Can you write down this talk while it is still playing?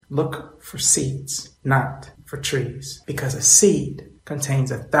Look for seeds, not for trees, because a seed contains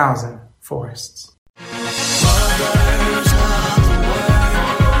 1,000 forests.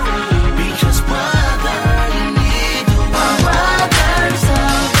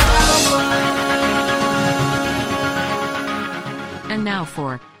 And now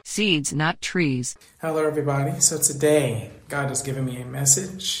for Seeds, Not Trees. Hello, everybody. So today, God has given me a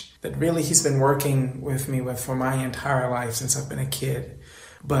message that really He's been working with me for my entire life since I've been a kid.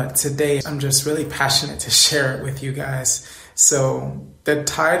 But today, I'm just really passionate to share it with you guys. So the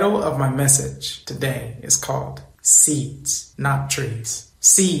title of my message today is called Seeds, Not Trees.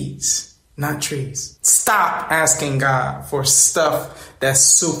 Seeds, not trees. Stop asking God for stuff that's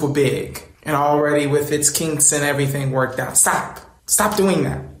super big and already with its kinks and everything worked out. Stop doing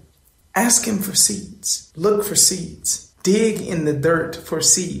that. Ask Him for seeds. Look for seeds. Dig in the dirt for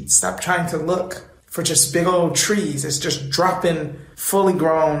seeds. Stop trying to look for just big old trees that's just dropping fully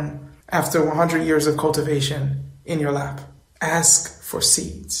grown after 100 years of cultivation in your lap. Ask for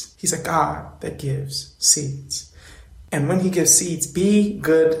seeds. He's a God that gives seeds. And when He gives seeds, be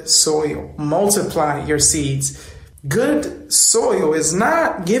good soil. Multiply your seeds. Good soil is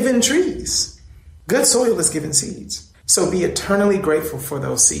not giving trees. Good soil is giving seeds. So be eternally grateful for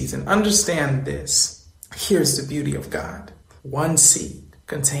those seeds and understand this. Here's the beauty of God. One seed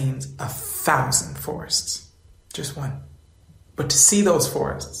contains 1,000 forests. Just one. But to see those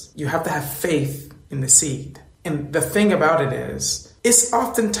forests, you have to have faith in the seed. And the thing about it is, it's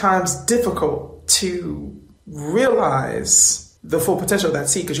oftentimes difficult to realize the full potential of that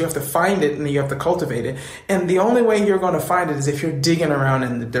seed because you have to find it and then you have to cultivate it. And the only way you're going to find it is if you're digging around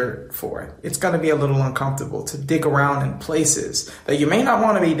in the dirt for it. It's going to be a little uncomfortable to dig around in places that you may not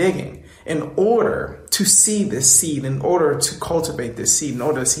want to be digging in order to see this seed, in order to cultivate this seed, in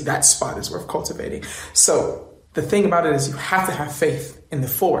order to see that spot is worth cultivating. So the thing about it is you have to have faith in the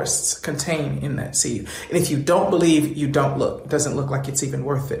forests contained in that seed. And if you don't believe, you don't look. It doesn't look like it's even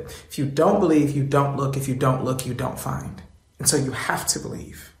worth it. If you don't believe, you don't look. If you don't look, you don't find. And so you have to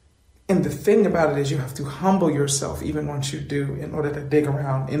believe. And the thing about it is you have to humble yourself even once you do in order to dig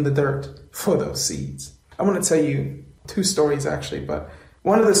around in the dirt for those seeds. I want to tell you 2 stories actually, but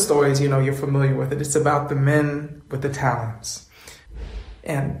one of the stories, you're familiar with it. It's about the men with the talents.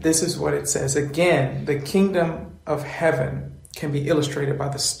 And this is what it says. Again, the kingdom of heaven can be illustrated by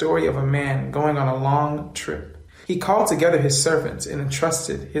the story of a man going on a long trip. He called together his servants and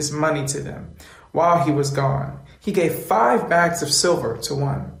entrusted his money to them. While he was gone, he gave 5 bags of silver to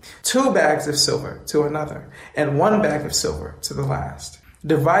one, 2 bags of silver to another, and 1 bag of silver to the last,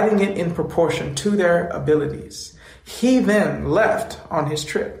 dividing it in proportion to their abilities. He then left on his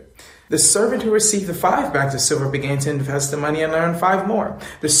trip. The servant who received the 5 bags of silver began to invest the money and earned 5 more.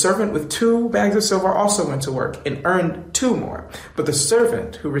 The servant with 2 bags of silver also went to work and earned 2 more. But the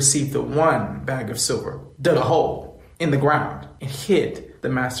servant who received the 1 bag of silver dug a hole in the ground and hid the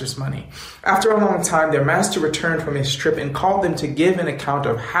master's money. After a long time, their master returned from his trip and called them to give an account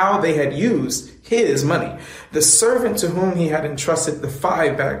of how they had used his money. The servant to whom he had entrusted the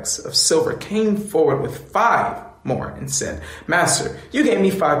 5 bags of silver came forward with 5 more and said, "Master, you gave me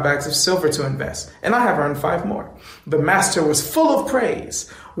 5 bags of silver to invest, and I have earned 5 more." The master was full of praise.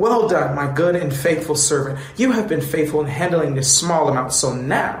 "Well done, my good and faithful servant. You have been faithful in handling this small amount, so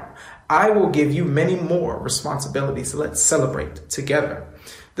now I will give you many more responsibilities. Let's celebrate together."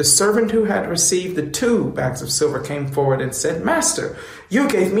 The servant who had received the 2 bags of silver came forward and said, "Master, you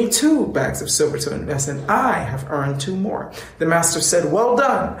gave me 2 bags of silver to invest, and I have earned 2 more." The master said, "Well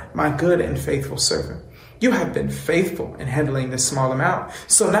done, my good and faithful servant. You have been faithful in handling this small amount,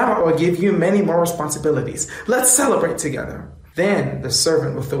 so now I will give you many more responsibilities. Let's celebrate together." Then the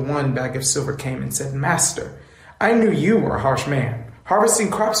servant with the 1 bag of silver came and said, "Master, I knew you were a harsh man,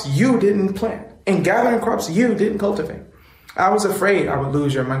 harvesting crops you didn't plant and gathering crops you didn't cultivate. I was afraid I would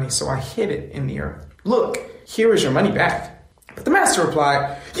lose your money, so I hid it in the earth. Look, here is your money back." But the master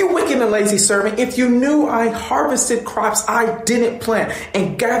replied, "You wicked and lazy servant, if you knew I harvested crops I didn't plant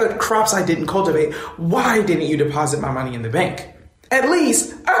and gathered crops I didn't cultivate, why didn't you deposit my money in the bank? At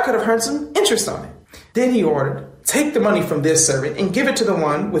least I could have earned some interest on it." Then he ordered, "Take the money from this servant and give it to the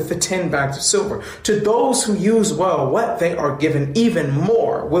one with the 10 bags of silver. To those who use well what they are given, even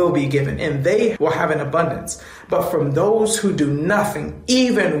more will be given, and they will have an abundance. But from those who do nothing,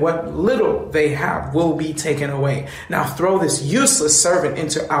 even what little they have will be taken away. Now throw this useless servant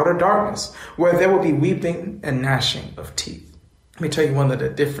into outer darkness, where there will be weeping and gnashing of teeth." Let me tell you one of the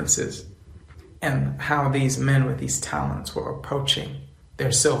differences and how these men with these talents were approaching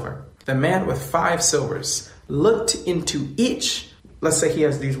their silver. The man with 5 silvers looked into each Let's say he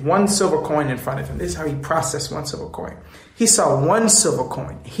has these one silver coin in front of him. This is how he processed one silver coin. He saw one silver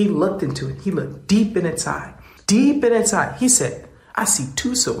coin. He looked into it. He looked deep in its eye. Deep in its eye. He said, I see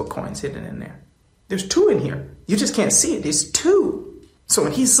 2 silver coins hidden in there. There's 2 in here. You just can't see it. There's 2. So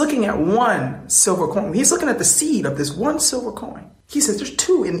when he's looking at one silver coin, he's looking at the seed of this one silver coin. He says, there's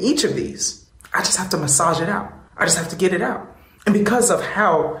 2 in each of these. I just have to massage it out. I just have to get it out. And because of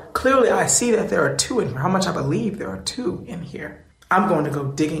how clearly I see that there are 2 in here, how much I believe there are 2 in here, I'm going to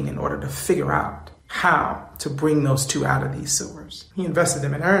go digging in order to figure out how to bring those 2 out of these silvers. He invested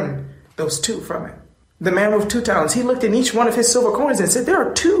them and earned those 2 from it. The man with 2 talents, he looked in each one of his silver coins and said, there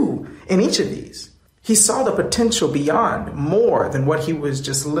are 2 in each of these. He saw the potential beyond more than what he was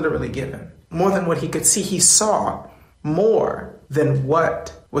just literally given, more than what he could see. He saw more than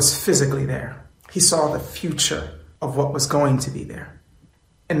what was physically there. He saw the future of what was going to be there.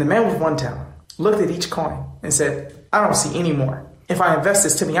 And the man with 1 talent looked at each coin and said, I don't see any more. If I invest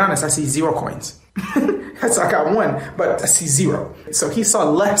this, to be honest, I see 0 coins. So I got 1, but I see 0. So he saw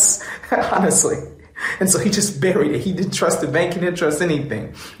less, honestly. And so he just buried it. He didn't trust the bank. He didn't trust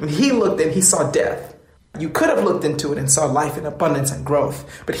anything. When he looked and he saw death. You could have looked into it and saw life and abundance and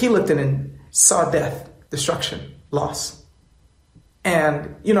growth. But he looked in and saw death, destruction, loss.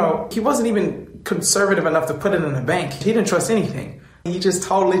 And, he wasn't even conservative enough to put it in the bank. He didn't trust anything. He just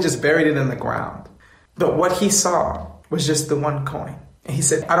totally just buried it in the ground. But what he saw was just the 1 coin. And he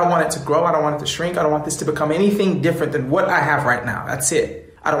said, I don't want it to grow. I don't want it to shrink. I don't want this to become anything different than what I have right now. That's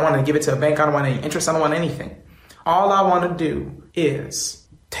it. I don't want to give it to a bank. I don't want any interest. I don't want anything. All I want to do is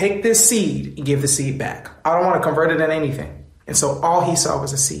take this seed and give the seed back. I don't want to convert it into anything. And so all he saw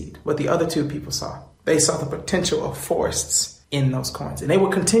was a seed. What the other 2 people saw, they saw the potential of forests in those coins. And they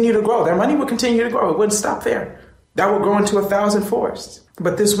would continue to grow. Their money would continue to grow. It wouldn't stop there. That would grow into 1,000 forests.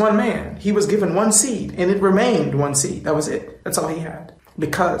 But this one man, he was given 1 seed and it remained 1 seed. That was it. That's all he had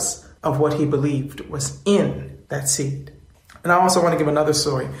because of what he believed was in that seed. And I also want to give another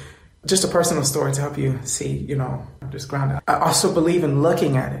story, just a personal story to help you see, just grounded. I also believe in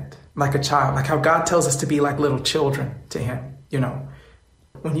looking at it like a child, like how God tells us to be like little children to him.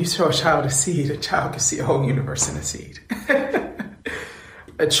 When you throw a child a seed, a child can see a whole universe in a seed.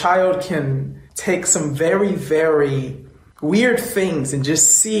 A child can take some very, very weird things and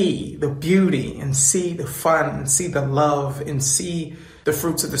just see the beauty and see the fun and see the love and see the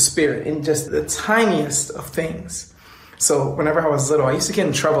fruits of the Spirit in just the tiniest of things. So whenever I was little, I used to get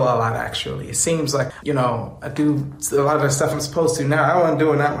in trouble a lot, actually. It seems like, I do a lot of the stuff I'm supposed to now. I wasn't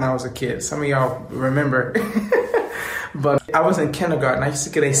doing that when I was a kid. Some of y'all remember. But I was in kindergarten. I used to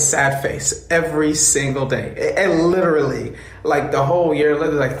get a sad face every single day. And literally, like the whole year,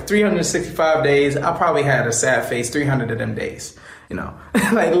 literally like 365 days, I probably had a sad face 300 of them days.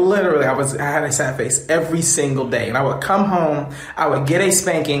 Like literally I had a sad face every single day. And I would come home, I would get a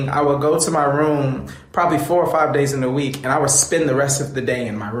spanking, I would go to my room probably 4 or 5 days in a week, and I would spend the rest of the day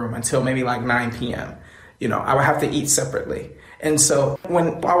in my room until maybe like 9 p.m. I would have to eat separately. And so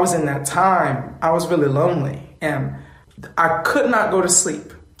when I was in that time, I was really lonely and I could not go to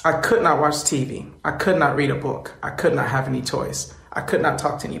sleep. I could not watch TV. I could not read a book. I could not have any toys. I could not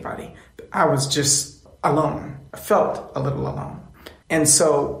talk to anybody. I was just alone. I felt a little alone. And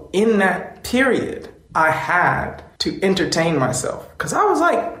so in that period, I had to entertain myself because I was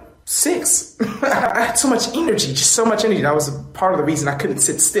like 6. I had so much energy, just so much energy. That was a part of the reason I couldn't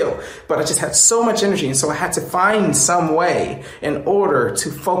sit still, but I just had so much energy. And so I had to find some way in order to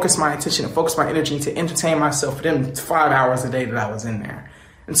focus my attention and focus my energy to entertain myself for them 5 hours a day that I was in there.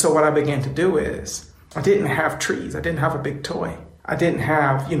 And so what I began to do is I didn't have trees. I didn't have a big toy. I didn't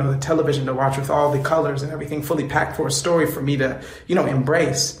have, the television to watch with all the colors and everything fully packed for a story for me to,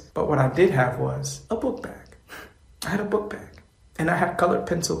 embrace. But what I did have was a book bag. I had a book bag and I had colored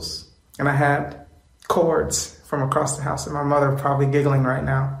pencils and I had cords from across the house, and my mother probably giggling right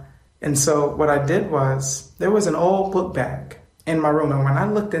now. And so what I did was there was an old book bag in my room. And when I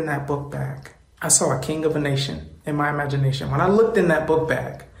looked in that book bag, I saw a king of a nation in my imagination. When I looked in that book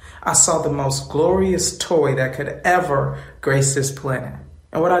bag, I saw the most glorious toy that could ever grace this planet.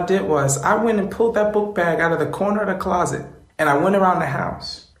 And what I did was I went and pulled that book bag out of the corner of the closet and I went around the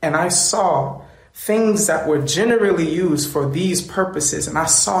house and I saw things that were generally used for these purposes. And I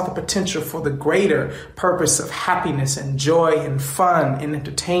saw the potential for the greater purpose of happiness and joy and fun and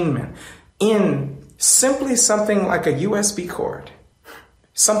entertainment in simply something like a USB cord,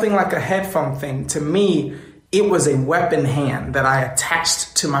 something like a headphone thing. To me, It was a weapon hand that I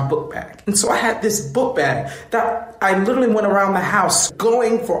attached to my book bag. And so I had this book bag that I literally went around the house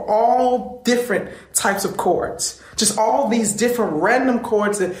going for all different types of chords. Just all these different random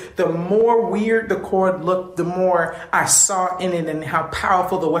chords. The more weird the chord looked, the more I saw in it and how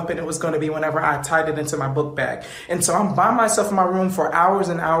powerful the weapon it was going to be whenever I tied it into my book bag. And so I'm by myself in my room for hours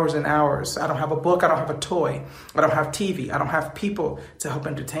and hours and hours. I don't have a book. I don't have a toy. I don't have TV. I don't have people to help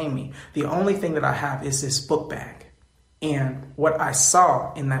entertain me. The only thing that I have is this book bag. And what I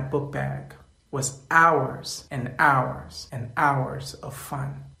saw in that book bag was hours and hours and hours of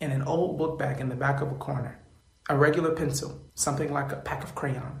fun. In an old book bag in the back of a corner, a regular pencil, something like a pack of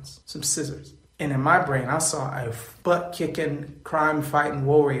crayons, some scissors. And in my brain, I saw a butt-kicking, crime-fighting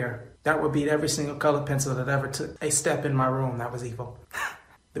warrior that would beat every single color pencil that ever took a step in my room. That was evil.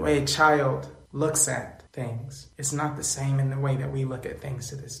 The way a child looks at things is not the same in the way that we look at things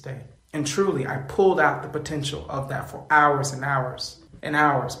to this day. And truly, I pulled out the potential of that for hours and hours and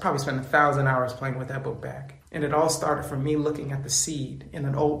hours, probably spent 1,000 hours playing with that book bag. And it all started from me looking at the seed in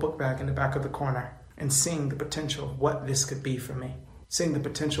an old book bag in the back of the corner and seeing the potential of what this could be for me. Seeing the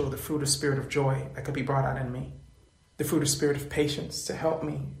potential of the fruit of spirit of joy that could be brought out in me. The fruit of spirit of patience to help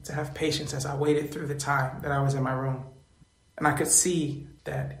me to have patience as I waited through the time that I was in my room. And I could see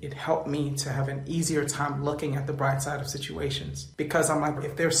that it helped me to have an easier time looking at the bright side of situations. Because I'm like,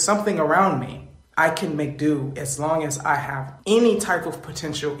 if there's something around me, I can make do as long as I have any type of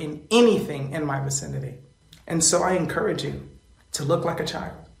potential in anything in my vicinity. And so I encourage you to look like a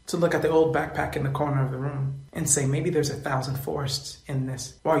child, to look at the old backpack in the corner of the room and say, maybe there's 1,000 forests in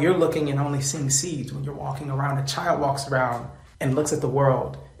this. While you're looking and only seeing seeds, when you're walking around, a child walks around and looks at the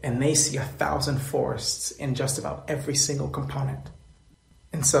world and they see 1,000 forests in just about every single component.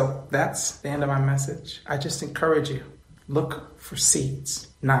 And so that's the end of my message. I just encourage you, look for seeds,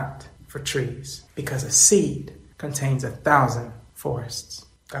 not for trees, because a seed contains 1,000 forests.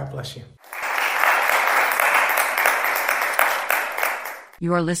 God bless you.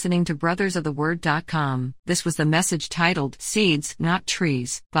 You are listening to brothersoftheword.com. This was the message titled Seeds, Not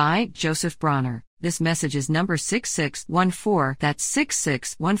Trees by Joseph Bronner. This message is number 6614. That's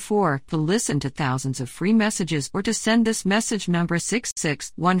 6614. To listen to thousands of free messages or to send this message number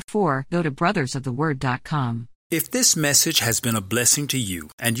 6614, go to brothersoftheword.com. If this message has been a blessing to you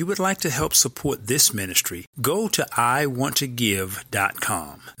and you would like to help support this ministry, go to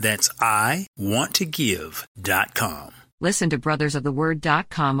iwanttogive.com. That's iwanttogive.com. Listen to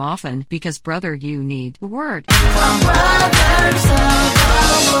brothersoftheword.com often because, brother, you need the word. From